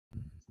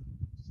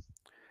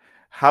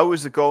How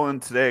is it going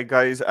today,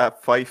 guys?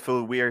 At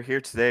Fightful, we are here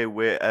today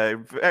with a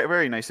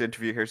very nice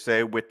interview here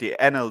today with the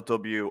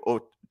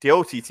the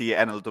OTT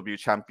NLW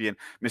champion,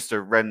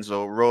 Mr.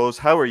 Renzo Rose.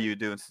 How are you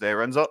doing today,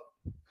 Renzo?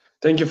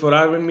 Thank you for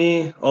having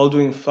me. All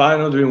doing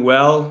fine, all doing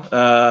well.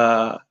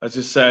 As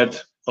you said,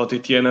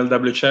 OTT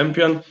NLW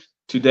champion.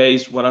 Today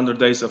is 100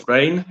 days of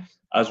rain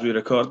as we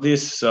record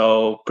this,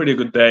 so pretty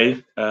good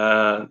day.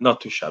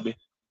 Not too shabby.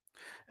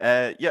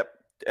 Yep.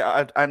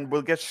 And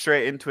we'll get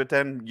straight into it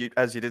then.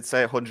 As you did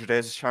say, 100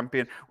 days as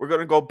champion. We're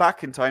going to go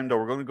back in time, though.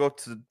 We're going to go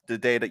to the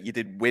day that you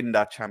did win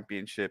that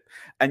championship.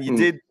 And you Mm.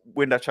 did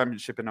win that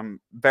championship in a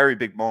very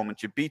big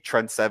moment. You beat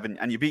Trent Seven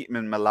and you beat him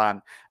in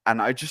Milan. And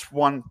I just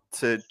want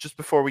to, just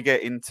before we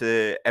get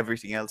into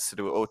everything else to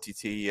do with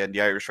OTT and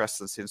the Irish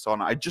wrestling scene and so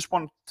on, I just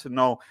want to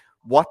know,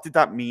 what did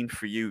that mean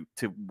for you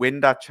to win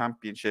that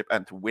championship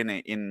and to win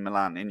it in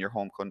Milan, in your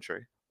home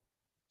country?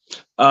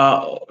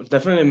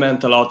 Definitely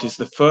meant a lot. It's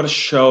the first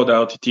show that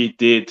OTT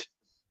did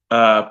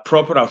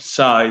proper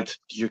outside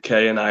the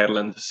UK and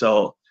Ireland,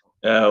 so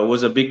it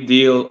was a big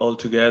deal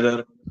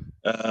altogether,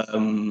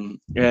 and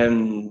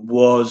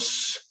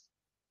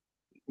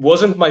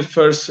wasn't my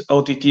first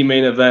OTT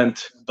main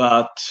event,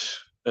 but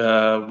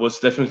was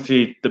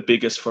definitely the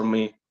biggest for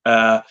me.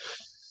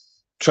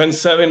 Trent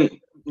Seven,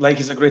 like,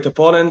 he's a great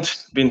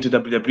opponent. Been to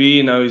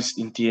WWE, now he's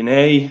in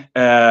TNA.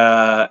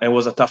 It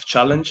was a tough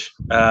challenge,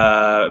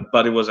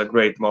 but it was a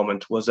great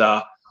moment. It was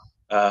a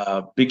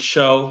big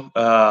show.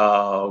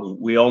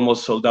 We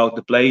almost sold out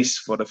the place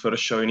for the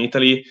first show in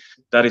Italy.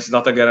 That is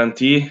not a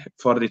guarantee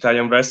for the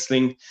Italian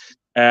wrestling.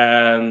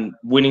 And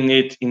winning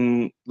it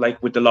in,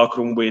 like, with the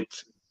locker room with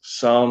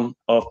some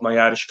of my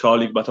Irish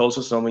colleagues, but also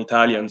some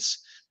Italians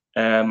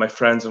and my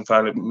friends and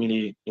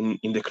family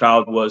in the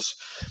crowd was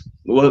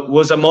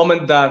a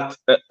moment that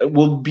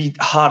will be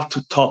hard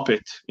to top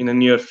it in the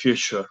near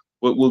future.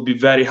 Will be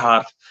very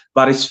hard,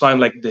 but it's fine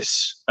like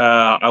this.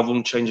 I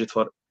wouldn't change it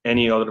for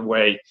any other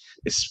way,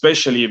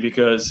 especially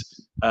because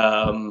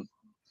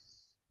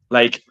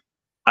like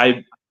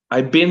I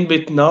I've been a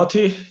bit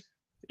naughty,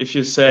 if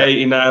you Yeah.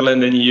 say, in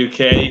Ireland and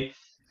UK,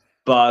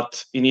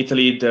 but in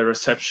Italy the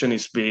reception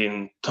is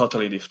being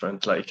totally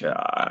different. Like,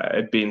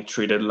 I've been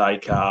treated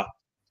like a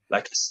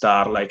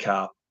star, like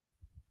a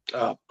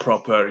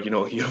proper,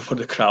 hero for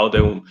the crowd,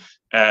 and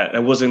I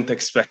wasn't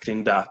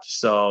expecting that.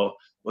 So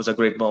it was a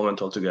great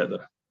moment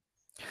altogether.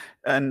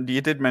 And you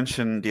did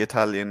mention the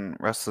Italian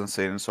wrestling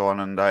scene and so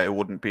on, and that it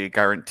wouldn't be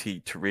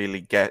guaranteed to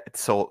really get it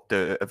sold,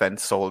 the event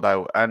sold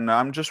out. And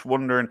I'm just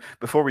wondering,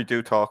 before we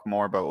do talk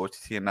more about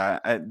OTT and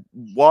that,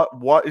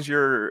 what is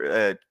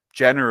your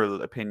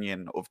general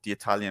opinion of the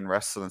Italian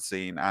wrestling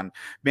scene, and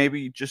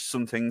maybe just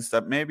some things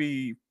that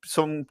maybe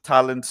some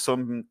talent,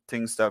 some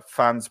things that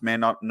fans may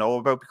not know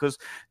about, because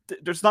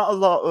there's not a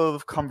lot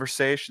of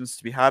conversations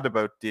to be had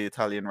about the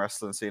Italian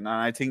wrestling scene, and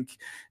I think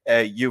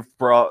you've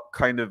brought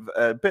kind of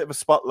a bit of a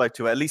spotlight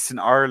to it, at least in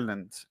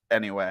Ireland,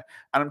 anyway.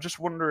 And I'm just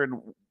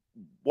wondering,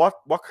 what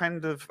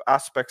kind of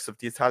aspects of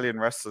the Italian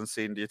wrestling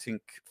scene do you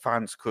think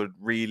fans could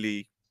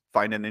really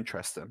find an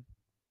interest in?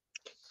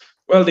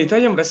 Well, the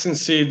Italian wrestling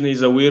scene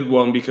is a weird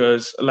one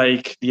because,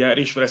 like the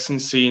Irish wrestling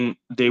scene,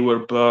 they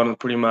were born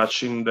pretty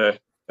much in the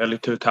early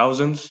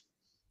 2000s. Mm.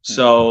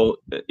 So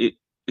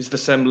it's the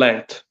same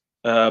length.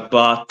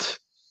 But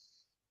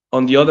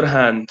on the other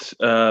hand,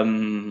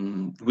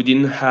 we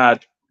didn't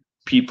have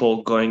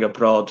people going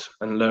abroad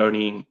and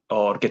learning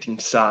or getting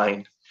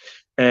signed.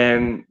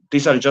 And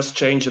these are just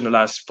changed in the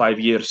last 5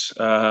 years.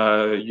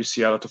 You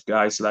see a lot of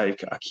guys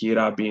like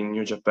Akira being in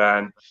New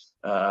Japan,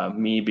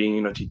 me being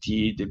in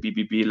OTT, the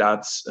BBB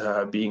lads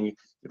being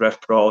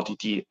Ref Pro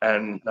OTT,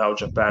 and now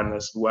Japan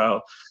as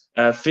well.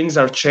 Things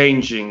are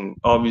changing,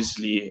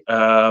 obviously,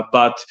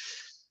 but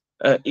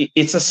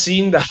it's a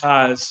scene that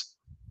has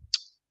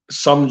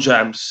some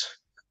gems,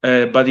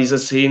 but it's a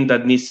scene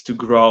that needs to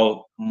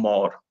grow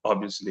more,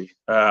 obviously.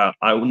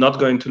 I'm not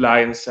going to lie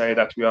and say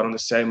that we are on the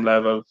same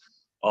level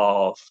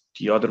of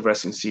the other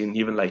wrestling scene,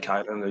 even like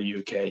Ireland or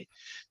UK.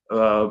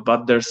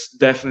 But there's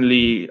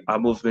definitely a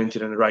movement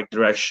in the right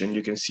direction.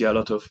 You can see a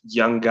lot of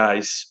young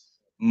guys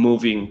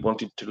moving,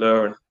 wanting to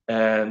learn,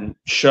 and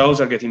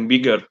shows are getting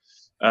bigger.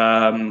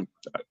 Um,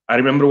 I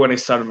remember when I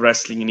started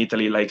wrestling in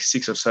Italy like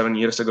 6 or 7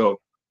 years ago,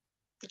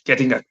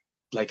 getting a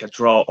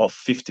draw of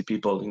 50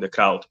 people in the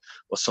crowd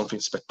was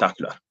something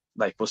spectacular.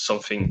 Like, was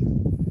something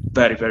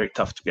very, very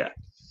tough to get.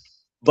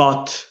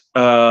 But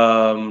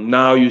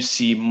now you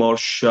see more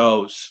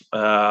shows.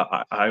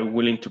 I'm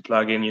willing to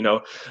plug in,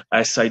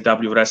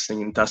 SIW Wrestling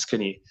in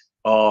Tuscany,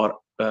 or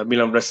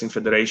Milan Wrestling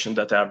Federation,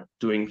 that are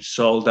doing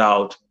sold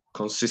out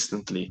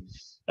consistently.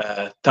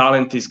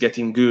 Talent is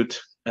getting good,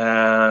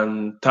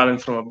 and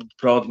talent from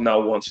abroad now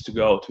wants to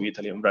go to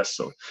Italy and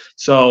wrestle.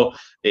 So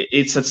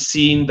it's a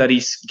scene that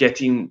is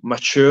getting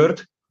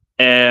matured,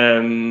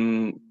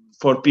 and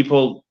for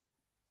people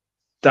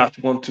that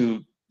want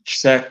to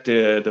check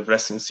the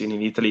wrestling scene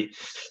in Italy,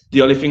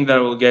 the only thing that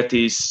I will get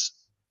is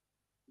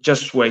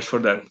just wait for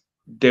them.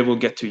 They will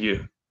get to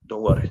you.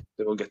 Don't worry,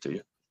 they will get to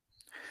you.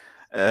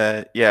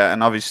 Yeah,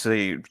 and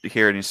obviously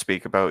hearing you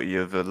speak about, you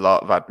have a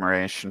lot of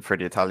admiration for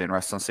the Italian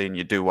wrestling scene.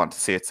 You do want to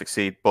see it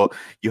succeed, but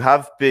you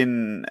have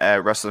been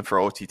wrestling for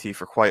OTT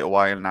for quite a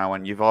while now,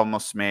 and you've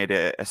almost made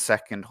it a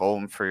second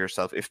home for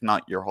yourself, if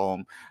not your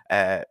home.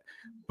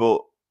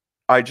 But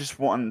I just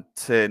want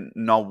to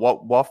know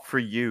what for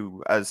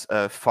you as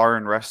a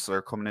foreign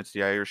wrestler coming into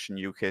the Irish and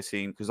UK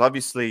scene, because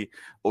obviously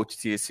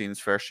OTT has seen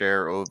its fair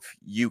share of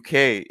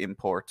UK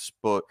imports,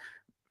 but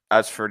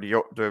as for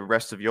the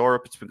rest of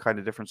Europe, it's been kind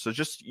of different. So,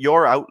 just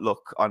your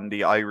outlook on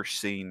the Irish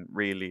scene,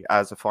 really,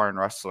 as a foreign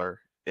wrestler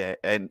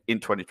in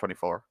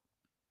 2024.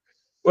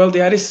 Well,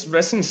 the Irish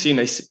wrestling scene,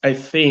 I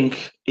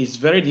think, is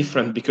very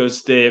different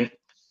because the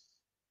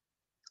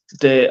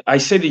I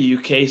say the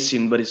UK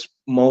scene, but it's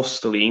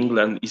mostly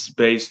England, is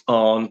based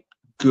on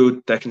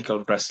good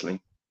technical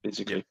wrestling, Yeah.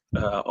 basically,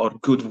 or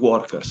good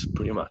workers,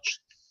 pretty much.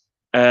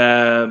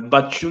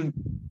 But you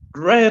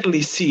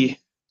rarely see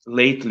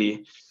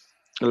lately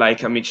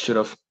like a mixture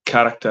of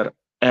character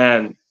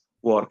and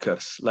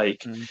workers.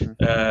 Like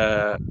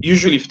Hmm.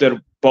 usually, if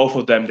they're both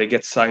of them, they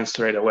get signed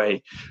straight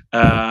away.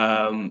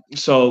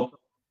 So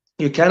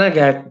you kind of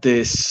get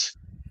this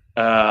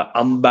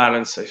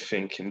unbalance, I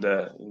think, in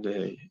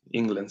the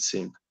England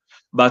scene.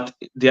 But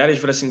the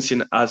Irish wrestling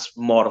scene has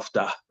more of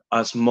that,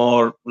 has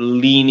more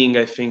leaning,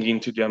 I think,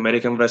 into the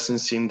American wrestling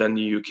scene than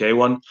the UK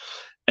one,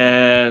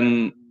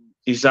 and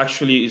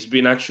it's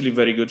been actually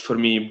very good for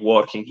me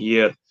working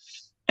here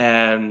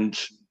and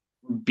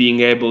being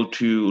able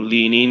to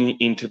lean in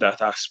into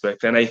that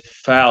aspect. And I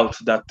felt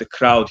that the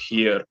crowd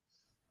here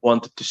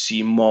wanted to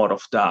see more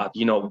of that.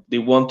 You know, they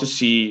want to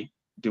see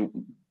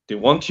they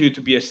want you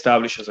to be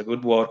established as a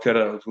good worker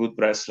and a good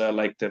wrestler.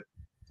 Like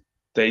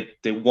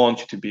they want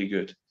you to be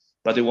good,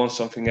 but they want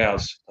something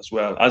else as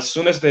well. As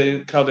soon as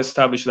the crowd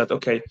establish that,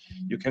 okay,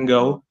 you can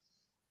go,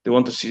 they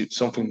want to see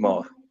something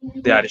more.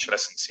 The Irish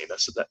wrestling scene,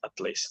 at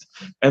least.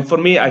 And for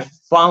me, I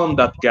found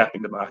that gap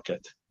in the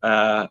market,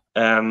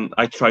 and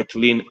I tried to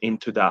lean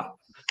into that.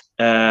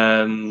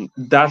 And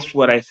that's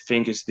what I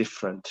think is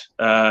different.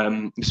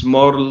 It's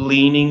more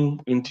leaning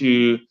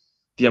into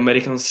the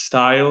American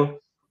style,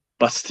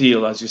 but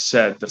still, as you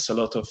said, there's a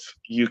lot of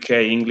UK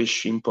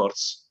English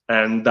imports,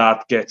 and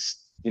that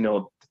gets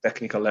the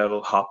technical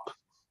level up.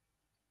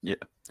 Yeah.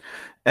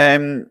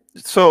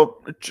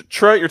 So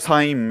throughout your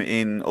time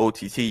in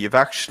OTT, you've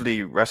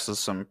actually wrestled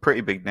some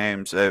pretty big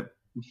names,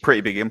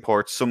 pretty big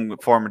imports. Some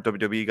former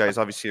WWE guys,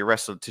 obviously, you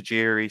wrestled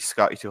Tajiri,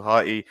 Scotty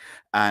Tuhati,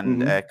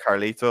 and Mhm.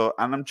 Carlito.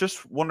 And I'm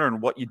just wondering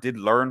what you did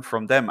learn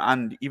from them,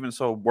 and even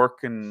so,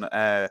 working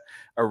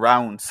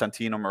around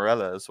Santino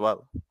Marella as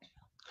well.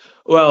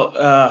 Well,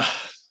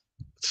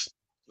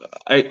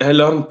 I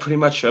learned pretty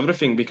much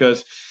everything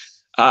because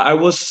I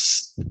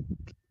was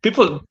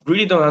people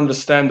really don't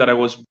understand that I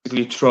was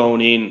basically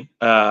thrown in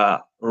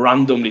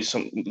randomly,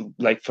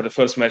 like for the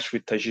first match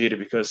with Tajiri,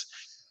 because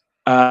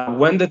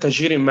when the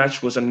Tajiri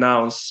match was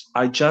announced,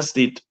 I just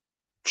did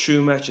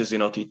 2 matches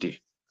in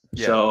OTT,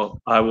 Yeah,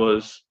 so I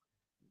was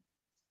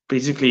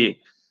basically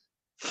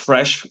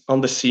fresh on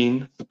the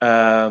scene.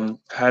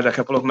 Had a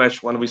couple of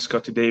matches, one with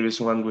Scotty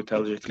Davis, one with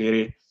LJ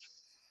Cleary,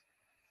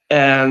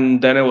 and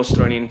then I was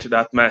thrown into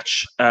that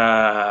match.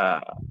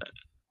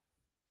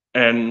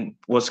 And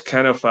was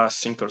kind of a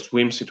sink or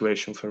swim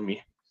situation for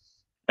me.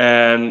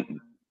 And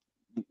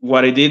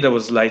what I did, I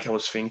was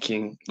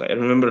thinking, I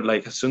remember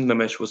like as soon as the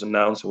match was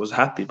announced, I was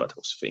happy, but I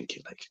was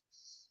thinking like,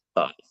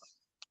 uh,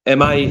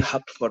 am I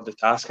up for the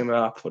task? Am I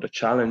up for the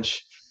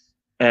challenge?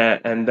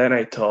 And then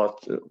I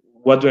thought,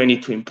 what do I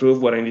need to improve?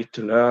 What I need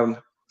to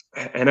learn?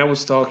 And I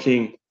was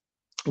talking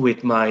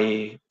with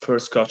my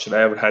first coach that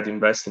I ever had in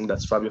wrestling,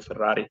 that's Fabio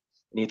Ferrari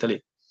in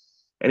Italy.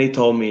 And he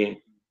told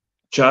me,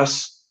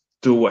 just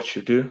do what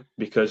you do,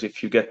 because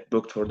if you get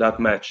booked for that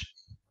match,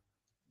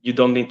 you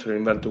don't need to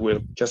reinvent the wheel.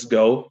 Just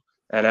go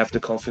and have the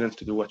confidence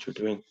to do what you're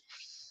doing.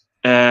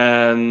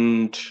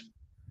 And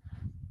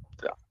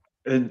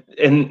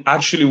and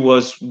actually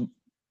was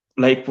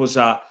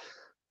a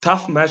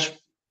tough match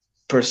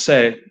per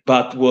se,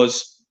 but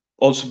was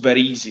also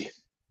very easy.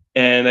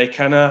 And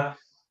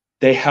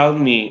they helped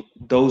me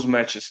those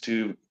matches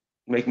to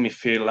make me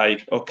feel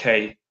like,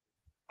 okay,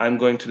 I'm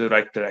going to the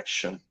right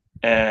direction,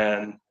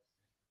 and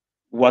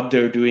what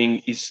they're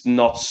doing is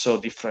not so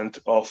different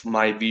of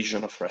my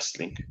vision of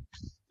wrestling.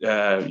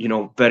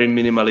 Very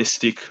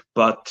minimalistic,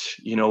 but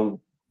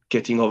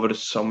getting over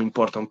some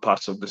important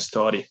parts of the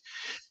story.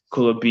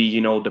 Could it be,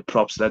 the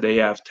props that they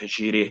have,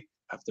 Tajiri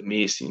have the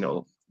Miss,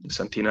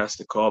 Santina has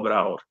the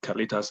Cobra, or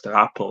Carlita has the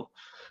Apple,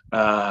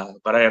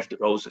 but I have the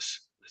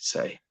Roses, let's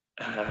say.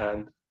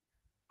 And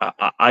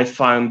I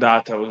found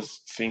that I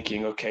was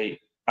thinking, okay,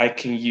 I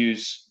can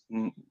use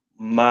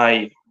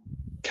my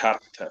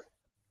character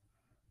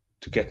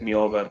to get me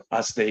over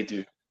as they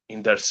do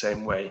in their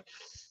same way.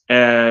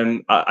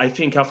 And I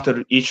think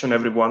after each and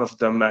every one of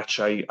them match,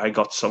 I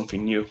got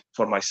something new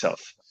for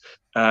myself,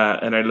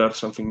 and I learned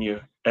something new.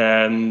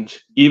 And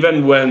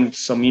even when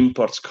some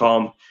imports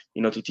come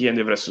in OTT and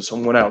they wrestle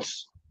someone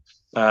else,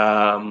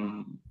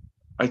 um,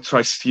 I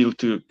try still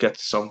to get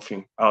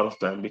something out of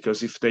them,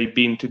 because if they've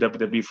been to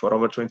WWE for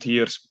over 20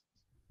 years,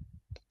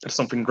 there's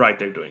something right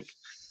they're doing.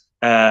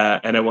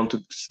 And I want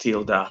to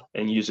steal that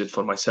and use it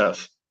for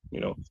myself, you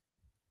know.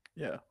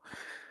 Yeah.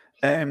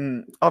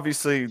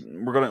 Obviously,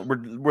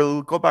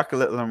 we'll go back a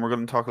little and we're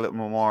going to talk a little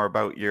more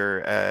about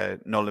your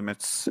No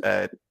Limits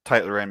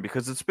title reign,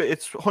 because it's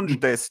 100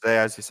 days today,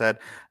 as you said,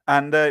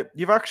 and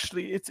you've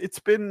actually it's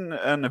been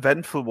an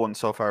eventful one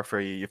so far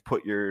for you. You've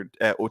put your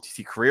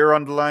OTT career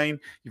on the line.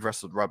 You've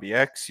wrestled Robbie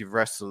X. You've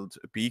wrestled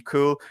Be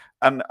Cool,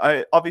 and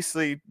I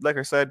obviously, like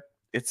I said,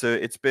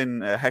 it's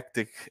been a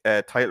hectic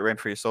title reign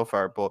for you so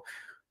far, but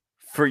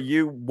for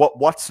you,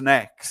 what's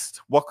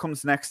next? What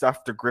comes next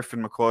after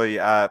Griffin McCoy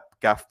at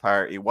Gaff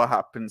Party? What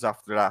happens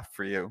after that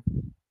for you?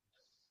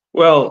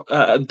 Well,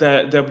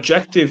 the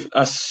objective,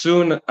 as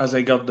soon as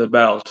I got the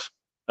belt,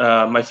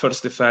 my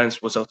first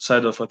defense was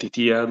outside of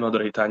OTT,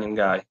 another Italian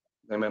guy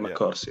named Yeah.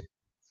 Corsi.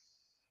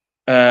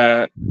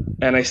 And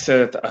I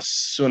said as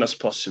soon as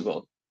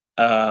possible.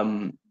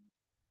 I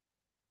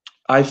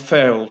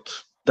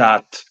felt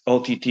that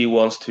OTT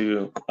wants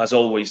to, as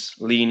always,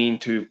 lean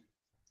into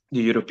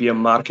the European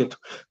market.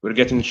 We're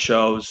getting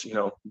shows,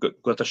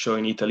 got a show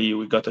in Italy,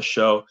 we got a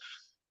show,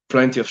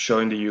 plenty of show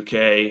in the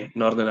UK,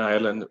 Northern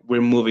Ireland. We're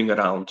moving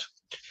around,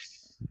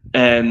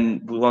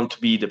 and we want to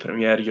be the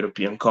premier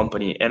European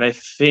company. And I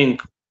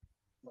think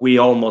we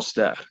almost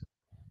there.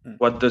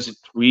 What does it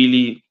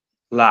really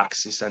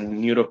lacks is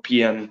an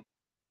European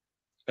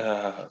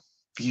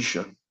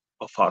vision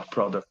of our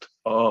product.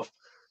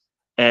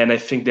 And I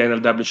think the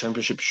NLW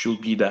Championship should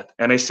be that.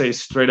 And I say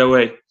straight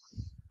away,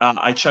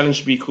 I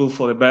challenged Be Cool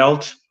for the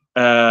belt.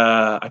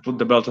 I put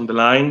the belt on the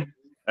line,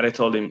 and I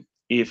told him,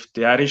 if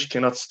the Irish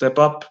cannot step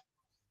up,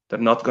 they're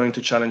not going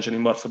to challenge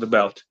anymore for the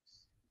belt.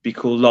 Be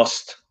Cool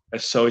lost,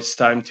 and so it's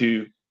time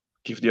to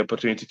give the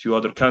opportunity to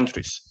other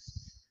countries.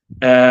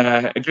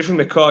 Griffin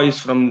McCoy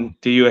is from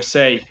the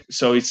USA,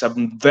 so it's a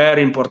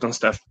very important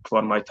step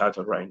for my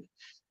title reign.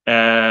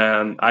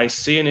 And I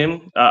seen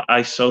him.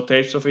 I saw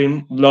tapes of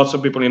him. Lots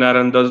of people in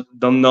Ireland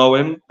don't know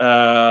him,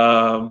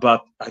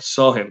 but I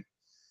saw him.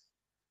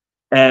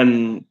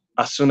 And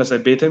as soon as I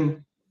beat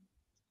him,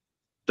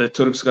 the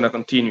tour's going to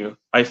continue.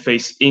 I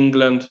face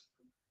England,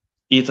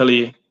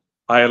 Italy,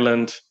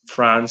 Ireland,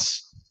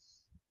 France.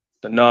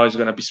 Then now it's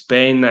going to be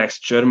Spain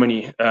next,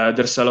 Germany.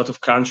 There's a lot of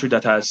country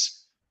that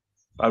has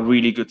a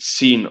really good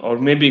scene, or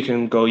maybe you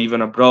can go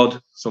even abroad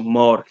some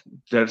more.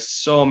 There's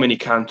so many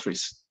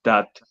countries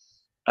that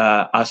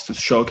has to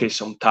showcase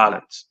some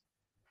talents,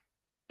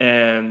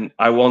 and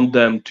I want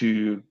them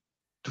to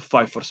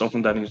fight for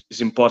something that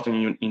is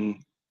important in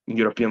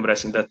European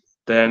wrestling, that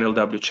the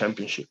NLW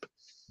Championship,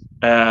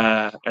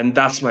 and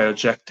that's my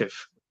objective.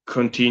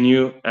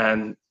 Continue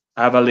and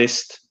have a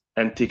list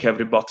and tick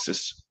every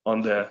boxes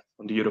on the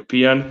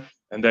European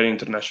and then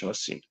international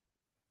scene.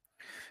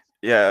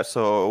 Yeah,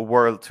 so a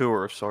world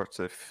tour of sorts,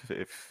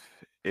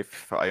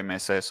 if I may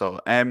say so.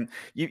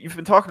 You've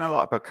been talking a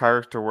lot about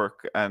character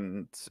work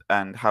and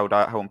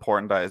how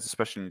important that is,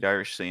 especially in the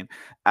Irish scene,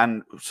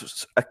 and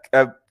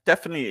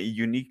definitely a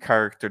unique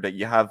character that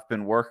you have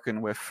been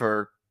working with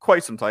for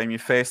quite some time.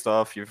 You've faced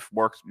off,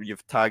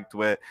 you've tagged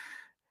with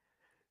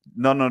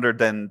none other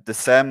than the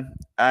Sem,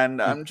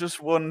 and I'm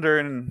just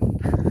wondering,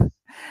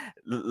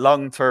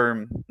 long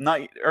term,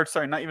 not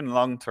even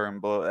long term,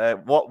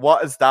 but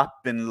what has that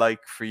been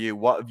like for you?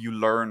 What have you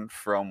learned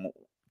from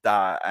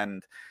that,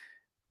 and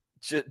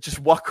just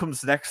what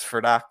comes next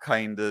for that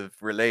kind of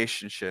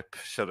relationship,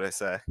 should I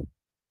say?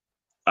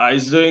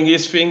 He's doing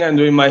his thing, I'm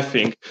doing my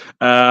thing.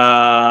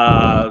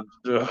 The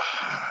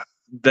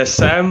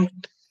Sam,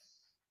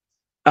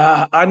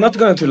 I'm not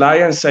going to lie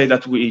and say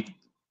that we,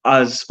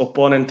 as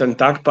opponent and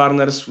tag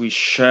partners, we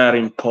share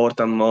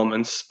important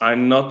moments.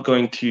 I'm not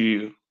going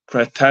to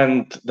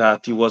pretend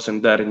that he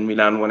wasn't there in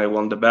Milan when I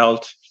won the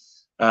belt.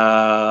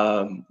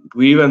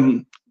 We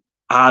even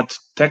had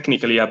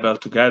technically a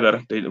belt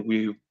together.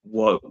 We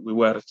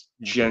were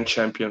GN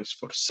champions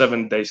for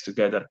 7 days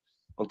together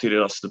until he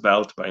lost the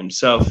belt by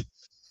himself.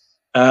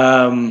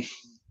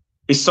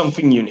 It's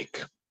something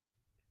unique.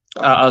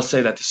 I'll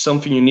say that it's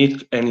something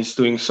unique, and it's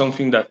doing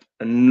something that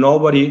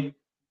nobody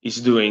is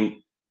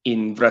doing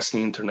in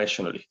wrestling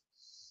internationally.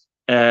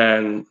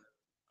 And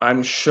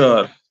I'm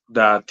sure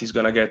that he's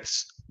gonna get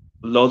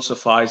loads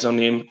of eyes on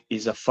him.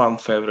 He's a fan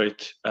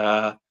favorite,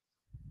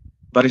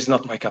 but it's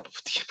not my cup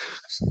of tea.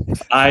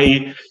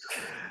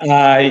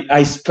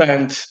 I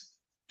spent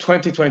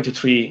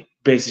 2023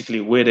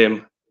 basically with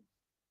him,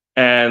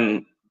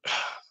 and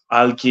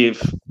I'll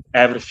give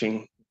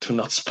everything to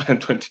not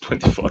spend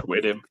 2024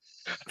 with him.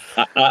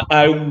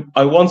 I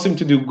want him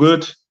to do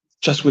good,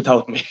 just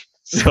without me.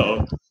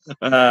 So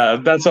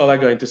that's all I'm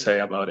going to say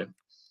about him.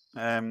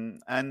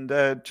 And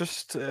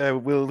just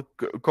we'll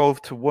go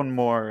to one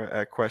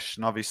more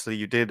question. Obviously,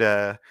 you did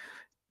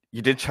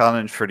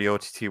challenge for the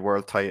OTT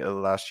World Title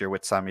last year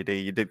with Sammy D.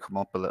 You did come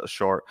up a little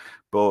short,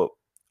 but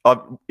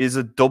Is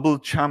a double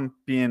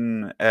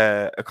champion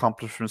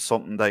accomplishment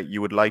something that you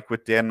would like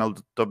with the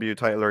NLW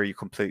title, or are you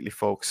completely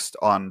focused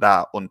on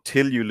that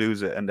until you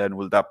lose it, and then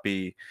will that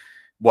be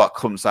what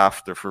comes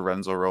after for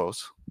Renzo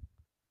Rose?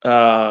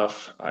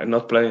 I'm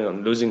not planning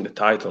on losing the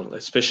title,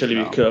 especially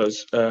No.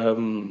 because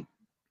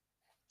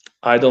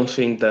I don't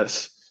think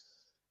that's.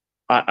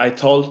 I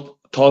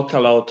talk a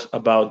lot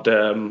about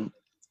the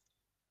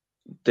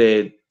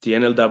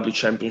NLW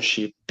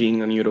Championship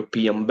being an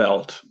European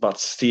belt, but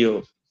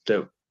still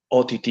the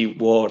OTT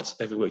World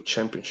Heavyweight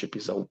Championship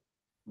is a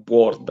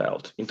world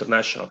belt,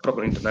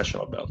 proper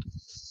international belt.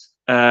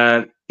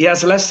 And he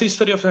has less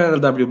history of an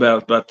NLW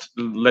belt, but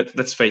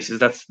let's face it,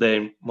 that's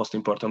the most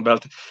important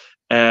belt.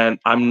 And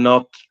I'm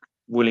not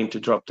willing to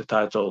drop the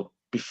title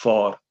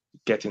before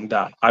getting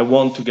that. I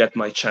want to get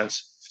my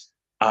chance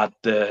at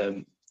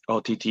the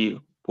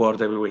OTT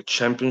World Heavyweight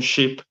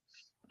Championship.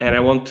 And I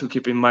want to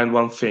keep in mind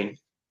one thing.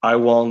 I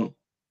won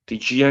the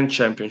GN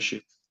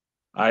Championship.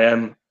 I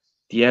am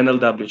the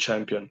NLW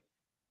champion.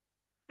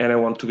 And I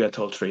want to get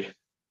all three. All the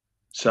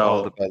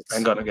So I'm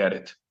belts. going to get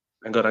it.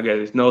 I'm going to get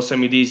it. No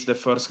semi-D is the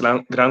first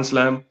Grand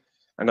Slam.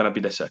 I'm going to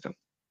be the second.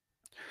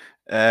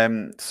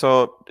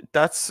 So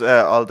that's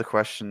all the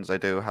questions I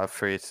do have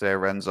for you today,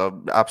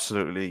 Renzo.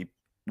 Absolutely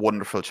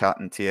wonderful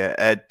chatting to you.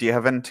 Do you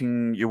have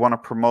anything you want to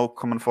promote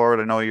coming forward?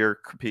 I know you're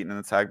competing in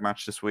a tag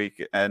match this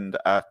week and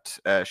at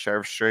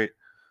Sheriff Street.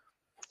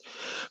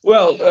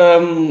 Well,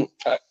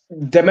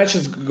 the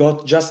matches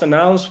got just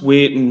announced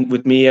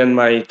with me and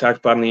my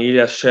tag partner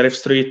Ilya Sheriff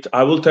Street.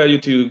 I will tell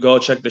you to go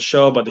check the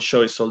show, but the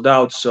show is sold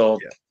out, so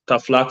Yeah.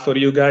 tough luck for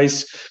you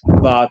guys.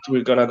 But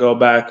we're gonna go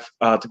back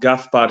at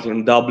Gaff Party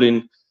in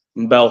Dublin,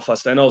 in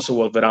Belfast, and also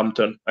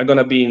Wolverhampton. I'm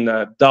gonna be in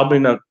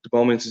Dublin at the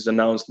moment. Is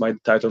announced my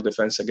title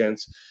defense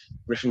against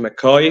Griffin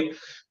McCoy,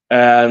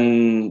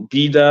 and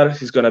be there.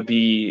 He's gonna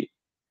be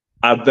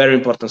a very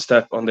important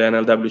step on the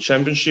NLW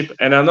Championship.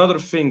 And another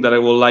thing that I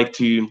would like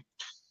to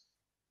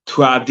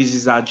add, this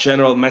is a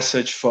general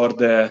message for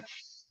the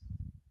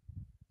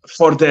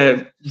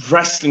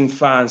wrestling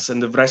fans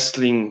and the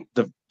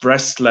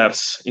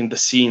wrestlers in the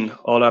scene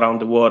all around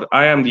the world.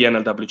 I am the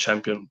NLW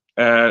champion.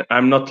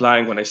 I'm not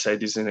lying when I say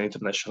this is an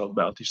international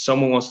belt. If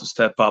someone wants to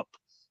step up,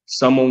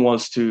 someone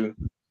wants to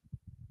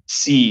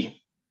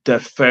see their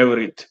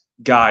favorite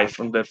guy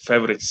from their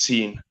favorite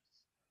scene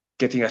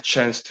getting a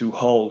chance to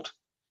hold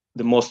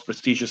the most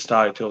prestigious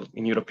title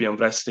in European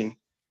wrestling,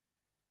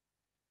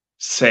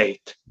 say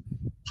it,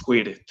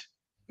 tweet it,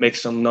 make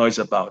some noise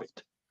about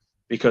it.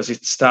 Because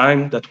it's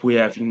time that we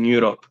have in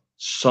Europe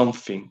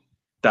something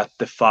that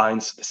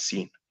defines the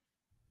scene.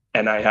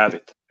 And I have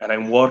it. And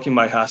I'm working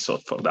my ass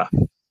off for that.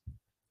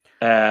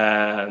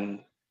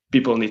 And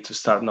people need to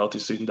start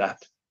noticing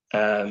that.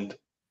 And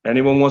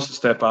anyone wants to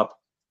step up,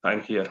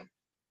 I'm here.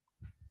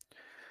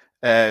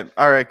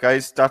 All right,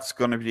 guys, that's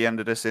going to be the end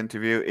of this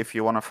interview. If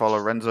you want to follow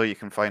Renzo, you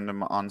can find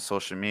him on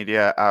social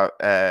media.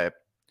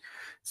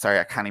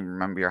 Sorry, I can't even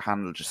remember your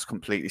handle. Just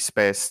completely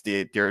spaced.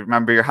 Do you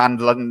remember your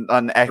handle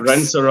on X?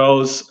 Renzo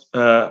Rose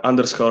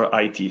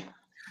 _IT.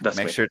 That's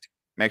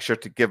Make sure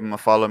to give him a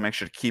follow. Make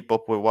sure to keep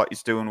up with what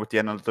he's doing with the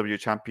NLW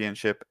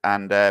Championship,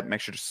 and make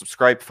sure to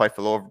subscribe to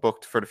Fightful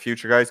Overbooked for the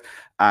future, guys.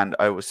 And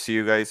I will see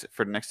you guys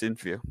for the next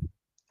interview.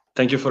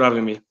 Thank you for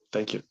having me.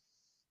 Thank you.